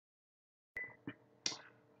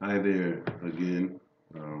Hi there again.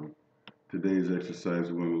 Um, Today's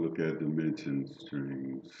exercise, we're going to look at dimension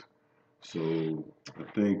strings. So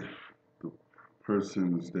I think the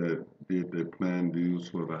persons that did their plan views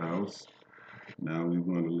for the house, now we're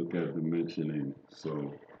going to look at dimensioning.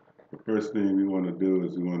 So the first thing we want to do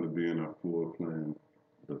is we want to be in our floor plan,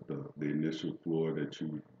 the initial floor that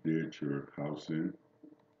you did your house in.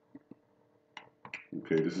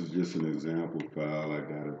 Okay, this is just an example file. I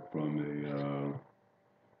got it from a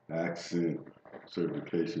accent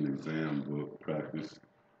certification exam book practice.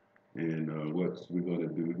 And what we're going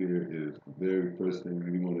to do here is the very first thing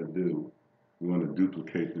we want to do, we want to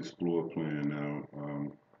duplicate this floor plan. Now,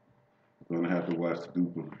 you're going to have to watch the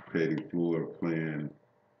duplicating floor plan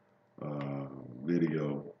uh,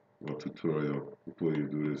 video or tutorial before you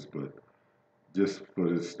do this, but just for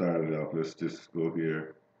this started off, let's just go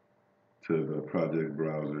here to the project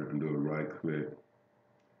browser and do a right click,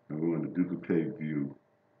 and we want to duplicate view.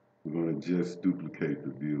 We're going to just duplicate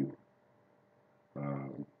the view.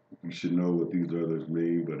 You should know what these others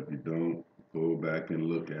mean, but if you don't, go back and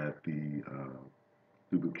look at the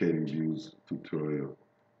duplicating views tutorial.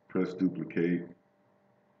 Press duplicate,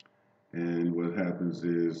 and what happens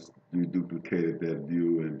is you duplicated that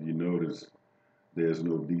view, and you notice there's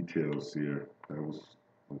no details here. That was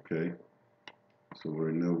okay. So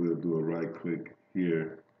right now we'll do a right click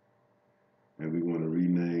here, and we want to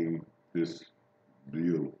rename this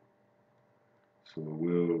view. So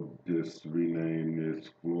we'll just rename this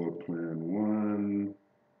floor plan 1,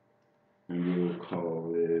 and we'll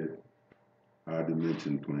call it our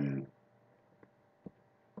dimension plan.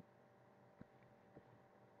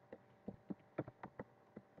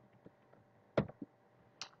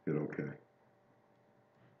 Hit OK.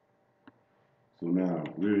 So now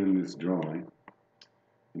we're in this drawing,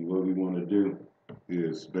 and what we want to do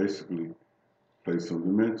is basically place some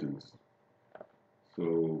dimensions.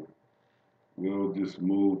 So we'll just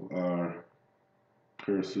move our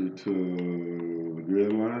cursor to the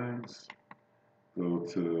grid lines, go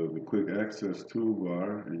to the quick access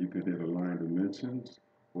toolbar, and you can hit align dimensions,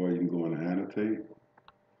 or you can go and annotate.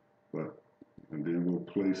 And then we'll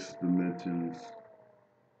place dimensions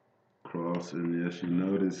across, and as you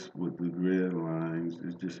notice with the grid lines,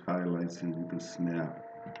 it just highlights and you can snap.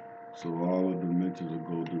 So all the dimensions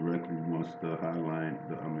will go directly once the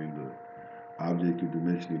the object you're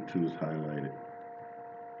dimensioning to is highlighted.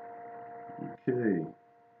 Okay,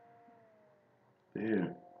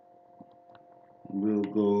 there. We'll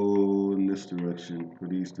go in this direction for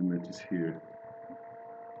these dimensions here.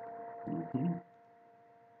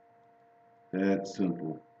 That's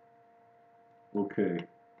simple. Okay,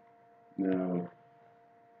 now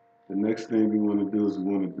the next thing we want to do is we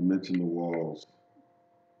want to dimension the walls.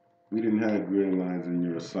 We didn't have grid lines in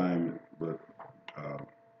your assignment, but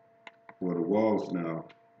for the walls now,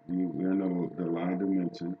 we're in the line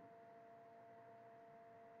dimension,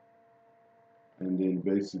 and then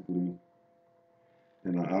basically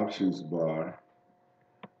in the options bar,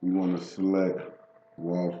 we want to select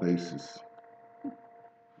wall faces.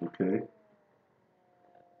 Okay,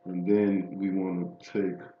 and then we want to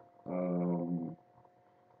take,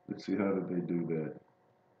 let's see, how did they do that?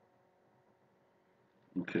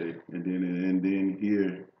 Okay, and then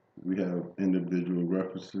here we have individual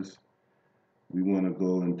references. We want to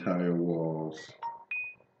go entire walls.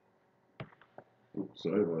 Oops,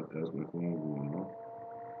 sorry about that. That's my phone going off.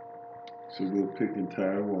 So we'll pick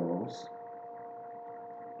entire walls,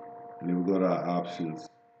 and then we'll go to our options.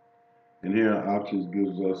 And here our options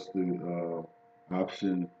gives us the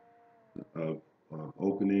option of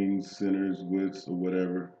openings, centers, widths, or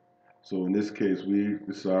whatever. So in this case,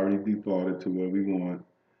 it's already defaulted to what we want,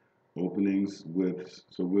 openings, widths.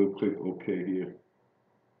 So we'll click OK here.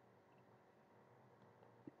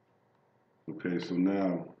 Okay, so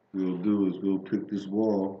now what we'll do is we'll pick this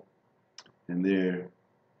wall, and there,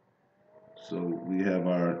 so we have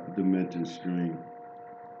our dimension string.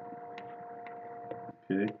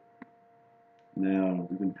 Okay, now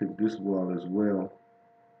we can pick this wall as well.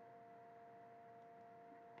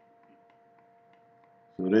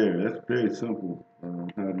 So there, that's very simple.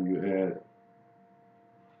 How do you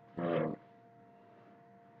add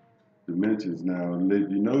dimensions? Now,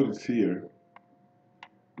 you notice here,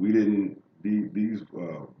 we didn't, these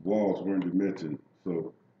walls weren't dimensioned.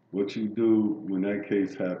 So what you do when that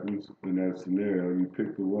case happens, in that scenario, you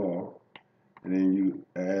pick the wall, and then you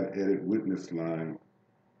add edit witness line.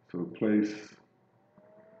 So place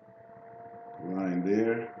line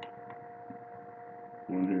there,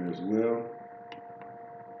 one here as well,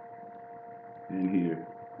 and here.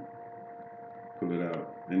 Pull it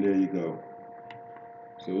out, and there you go.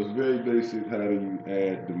 So it's very basic. How do you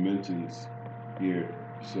add dimensions here?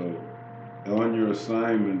 So on your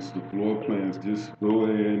assignments, the floor plans, just go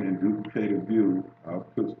in and duplicate a view. I'll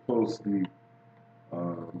post the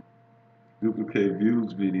um, duplicate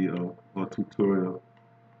views video or tutorial,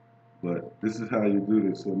 but this is how you do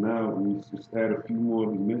this. So now we just add a few more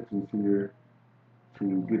dimensions here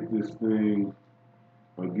to get this thing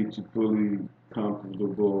or get you fully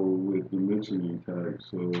comfortable with dimensioning type.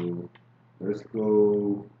 So let's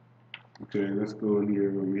go, okay, let's go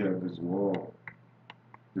here where we have this wall,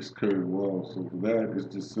 this curved wall. So for that,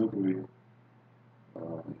 it's just simply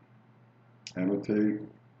um, annotate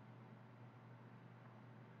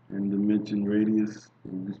and dimension radius.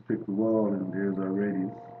 We just pick the wall and there's our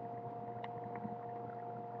radius.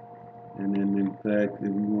 And then in fact, if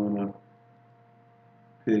we want to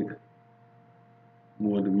pick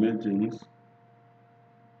more dimensions,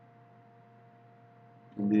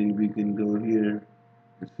 and then we can go here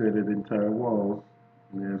and set it entire walls,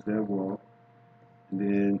 and there's that wall. And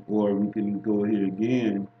then, or we can go here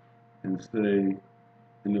again and say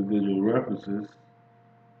individual references,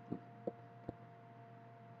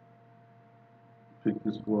 pick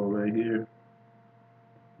this wall right here,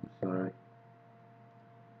 I'm sorry,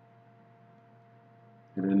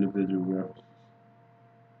 and individual references.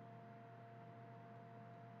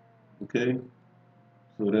 Okay,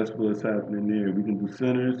 so that's what's happening there. We can do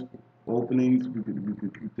centers, openings, we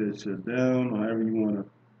could keep that shut down, or however you want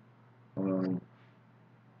to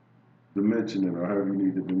dimension it, or however you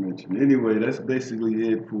need to dimension. Anyway, that's basically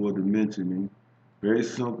it for dimensioning. Very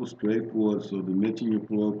simple, straightforward. So dimension your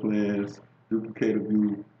floor plans, duplicate a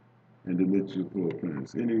view, and dimension your floor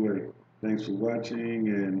plans. Anyway, thanks for watching,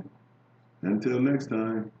 and until next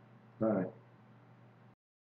time, bye.